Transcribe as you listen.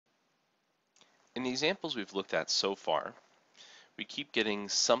In the examples we've looked at so far, we keep getting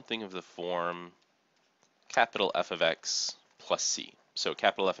something of the form capital F of x plus c. So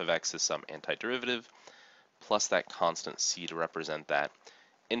capital F of x is some antiderivative plus that constant c to represent that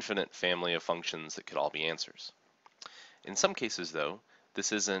infinite family of functions that could all be answers. In some cases, though,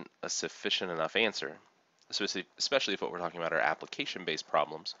 this isn't a sufficient enough answer, especially if what we're talking about are application-based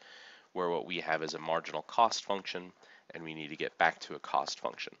problems, where what we have is a marginal cost function and we need to get back to a cost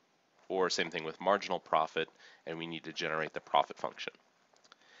function. Or same thing with marginal profit, and we need to generate the profit function.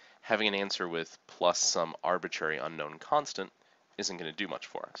 Having an answer with plus some arbitrary unknown constant isn't going to do much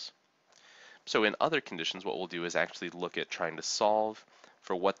for us. So in other conditions, what we'll do is actually look at trying to solve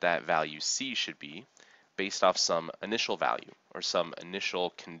for what that value c should be based off some initial value or some initial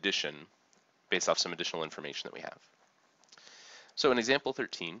condition based off some additional information that we have. So in example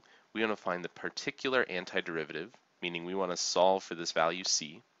 13, we want to find the particular antiderivative, meaning we want to solve for this value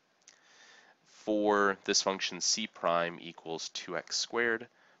c, for this function c prime equals 2x squared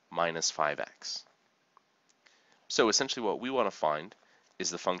minus 5x. So essentially what we want to find is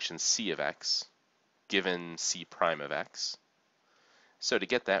the function c of x given c prime of x. So to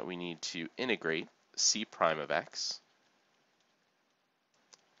get that, we need to integrate c prime of x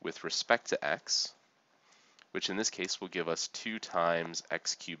with respect to x, which in this case will give us 2 times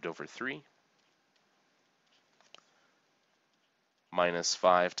x cubed over 3 minus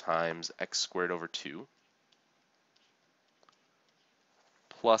 5 times x squared over 2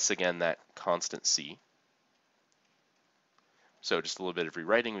 plus again that constant c. So just a little bit of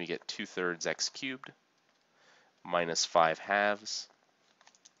rewriting, we get 2/3 x cubed minus 5/2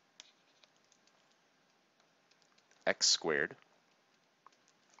 x squared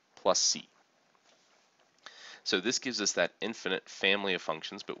plus c. So this gives us that infinite family of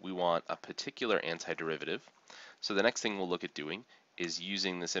functions, but we want a particular antiderivative. So the next thing we'll look at doing is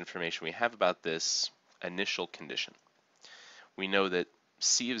using this information we have about this initial condition. We know that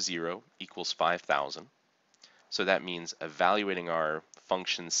c of 0 equals 5,000. So that means evaluating our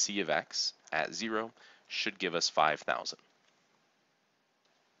function c of x at 0 should give us 5,000.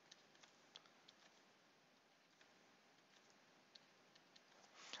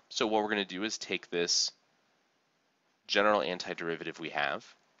 So what we're going to do is take this general antiderivative we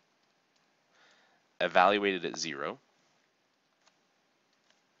have, evaluate it at 0,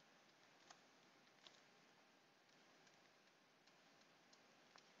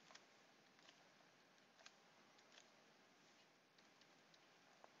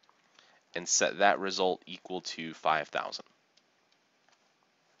 and set that result equal to 5,000.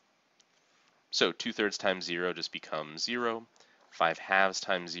 So 2/3 times 0 just becomes 0. 5/2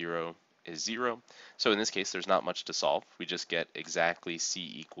 times 0 is 0. So in this case, there's not much to solve. We just get exactly c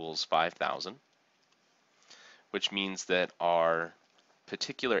equals 5,000, which means that our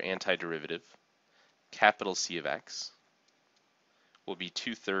particular antiderivative, capital C of x, will be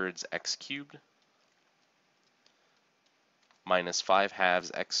 2/3 x cubed minus 5/2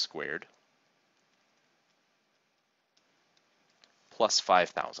 x squared plus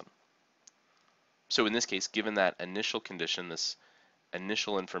 5,000. So in this case, given that initial condition, this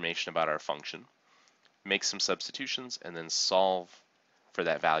initial information about our function, make some substitutions and then solve for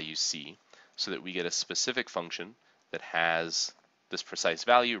that value c so that we get a specific function that has this precise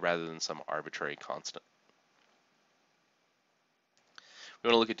value rather than some arbitrary constant. We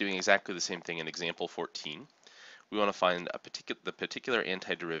want to look at doing exactly the same thing in example 14. We want to find the particular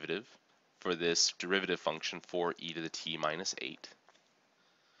antiderivative for this derivative function 4e to the t minus 8.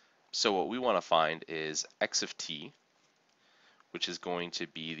 So what we want to find is x of t, which is going to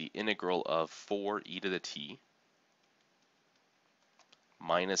be the integral of 4e to the t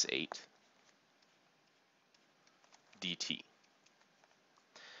minus 8 dt.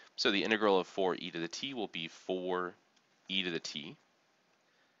 So the integral of 4e to the t will be 4e to the t.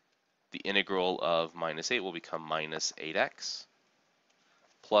 The integral of minus 8 will become minus 8x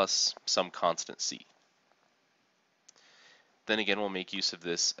plus some constant c. Then again, we'll make use of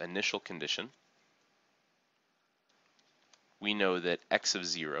this initial condition. We know that x of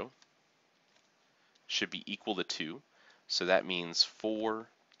 0 should be equal to 2, so that means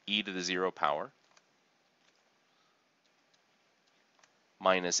 4e to the 0 power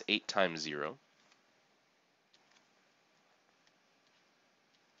minus 8 times 0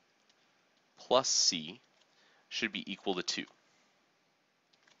 plus c should be equal to 2.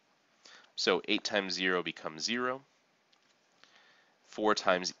 So 8 times 0 becomes 0. 4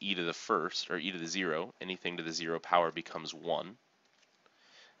 times e to the first, or e to the 0, anything to the 0 power becomes 1.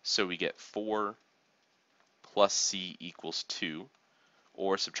 So we get 4 plus c equals 2,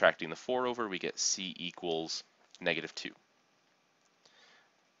 or subtracting the 4 over, we get c equals negative 2.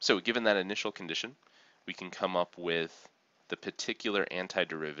 So given that initial condition, we can come up with the particular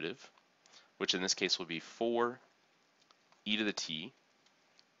antiderivative, which in this case will be 4 e to the t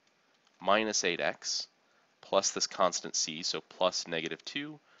minus 8x plus this constant c, so plus negative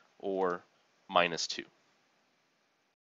 2 or minus 2.